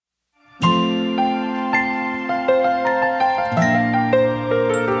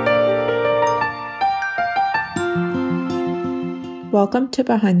Welcome to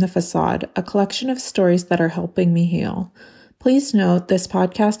Behind the Facade, a collection of stories that are helping me heal. Please note this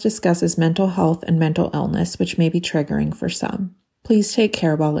podcast discusses mental health and mental illness, which may be triggering for some. Please take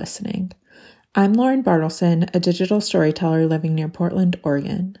care while listening. I'm Lauren Bartleson, a digital storyteller living near Portland,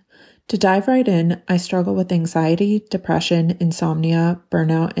 Oregon. To dive right in, I struggle with anxiety, depression, insomnia,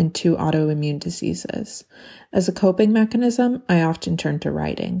 burnout, and 2 autoimmune diseases. As a coping mechanism, I often turn to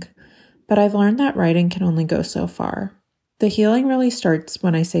writing. But I've learned that writing can only go so far. The healing really starts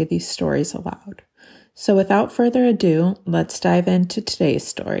when I say these stories aloud. So without further ado, let's dive into today's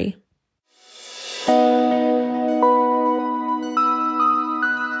story.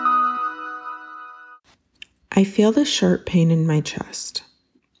 I feel this sharp pain in my chest.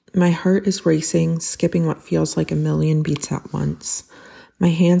 My heart is racing, skipping what feels like a million beats at once. My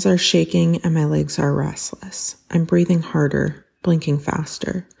hands are shaking and my legs are restless. I'm breathing harder, blinking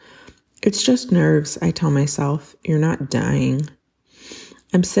faster. It's just nerves, I tell myself. You're not dying.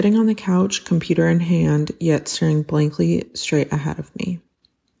 I'm sitting on the couch, computer in hand, yet staring blankly straight ahead of me.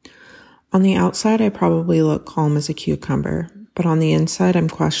 On the outside, I probably look calm as a cucumber, but on the inside, I'm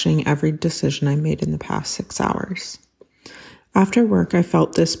questioning every decision I made in the past 6 hours. After work, I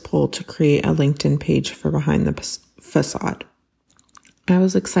felt this pull to create a LinkedIn page for Behind the Facade. I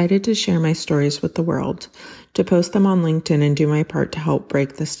was excited to share my stories with the world, to post them on LinkedIn and do my part to help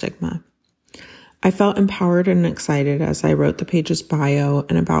break the stigma. I felt empowered and excited as I wrote the page's bio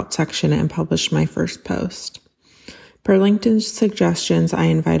and about section and published my first post. Per LinkedIn's suggestions, I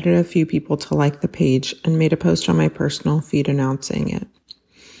invited a few people to like the page and made a post on my personal feed announcing it.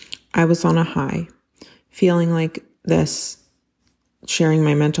 I was on a high, feeling like this, sharing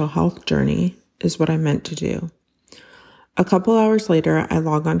my mental health journey, is what I meant to do. A couple hours later, I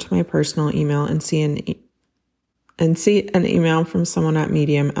log onto my personal email and see an email from someone at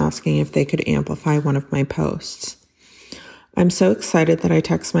Medium asking if they could amplify one of my posts. I'm so excited that I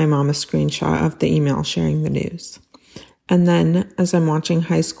text my mom a screenshot of the email sharing the news. And then, as I'm watching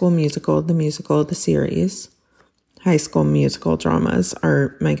High School Musical, the series, High School Musical dramas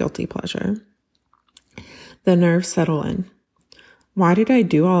are my guilty pleasure, the nerves settle in. Why did I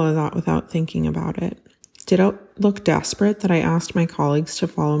do all of that without thinking about it? Did it look desperate that I asked my colleagues to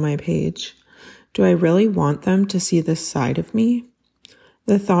follow my page? Do I really want them to see this side of me?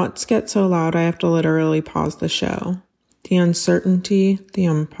 The thoughts get so loud I have to literally pause the show. The uncertainty, the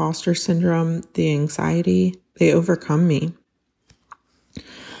imposter syndrome, the anxiety, they overcome me.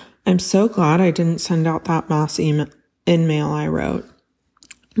 I'm so glad I didn't send out that mass email I wrote.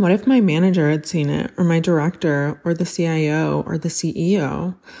 What if my manager had seen it, or my director, or the CIO, or the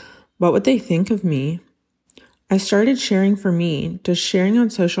CEO? What would they think of me? I started sharing for me. Does sharing on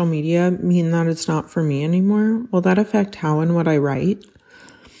social media mean that it's not for me anymore? Will that affect how and what I write?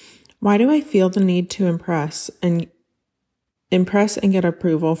 Why do I feel the need to impress and get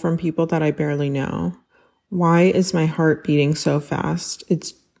approval from people that I barely know? Why is my heart beating so fast?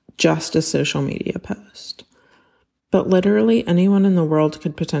 It's just a social media post. But literally anyone in the world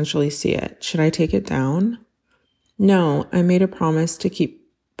could potentially see it. Should I take it down? No, I made a promise to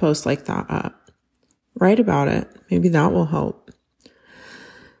keep posts like that up. Write about it. Maybe that will help.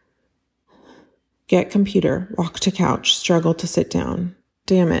 Get computer, walk to couch, struggle to sit down.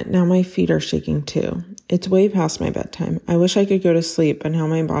 Damn it, now my feet are shaking too. It's way past my bedtime. I wish I could go to sleep, but now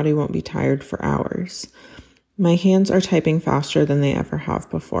my body won't be tired for hours. My hands are typing faster than they ever have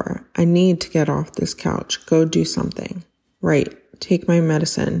before. I need to get off this couch, go do something. Write, take my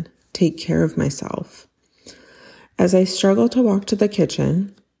medicine, take care of myself. As I struggle to walk to the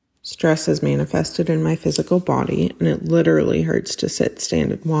kitchen, stress is manifested in my physical body, and it literally hurts to sit,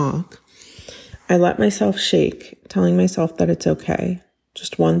 stand, and walk. I let myself shake, telling myself that it's okay,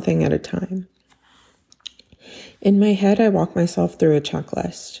 just one thing at a time. In my head, I walk myself through a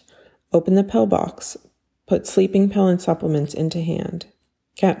checklist. Open the pill box, put sleeping pill and supplements into hand.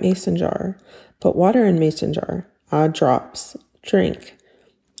 Get mason jar, put water in mason jar, add drops, drink.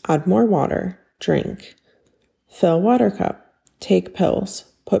 Add more water, drink. Fill water cup, take pills.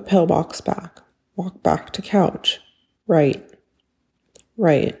 Put pill box back. Walk back to couch. Write.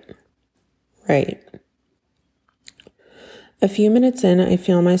 A few minutes in, I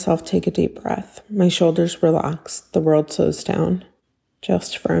feel myself take a deep breath. My shoulders relax. The world slows down.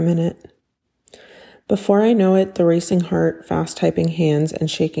 Just for a minute. Before I know it, the racing heart, fast typing hands, and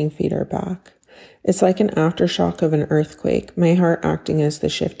shaking feet are back. It's like an aftershock of an earthquake, my heart acting as the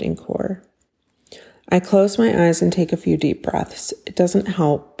shifting core. I close my eyes and take a few deep breaths. It doesn't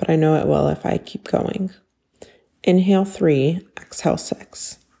help, but I know it will if I keep going. Inhale 3, exhale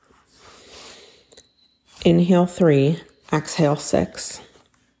 6. Inhale 3, exhale 6.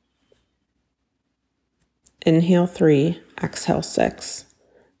 Inhale 3, exhale 6.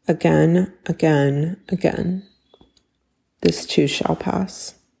 Again, again, again. This too shall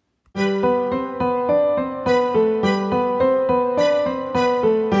pass.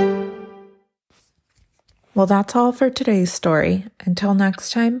 Well, that's all for today's story. Until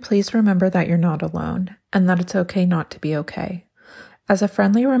next time, please remember that you're not alone and that it's okay not to be okay. As a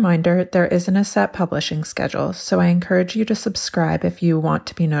friendly reminder, there isn't a set publishing schedule, so I encourage you to subscribe if you want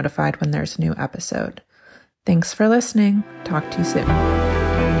to be notified when there's a new episode. Thanks for listening. Talk to you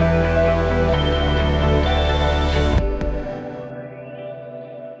soon.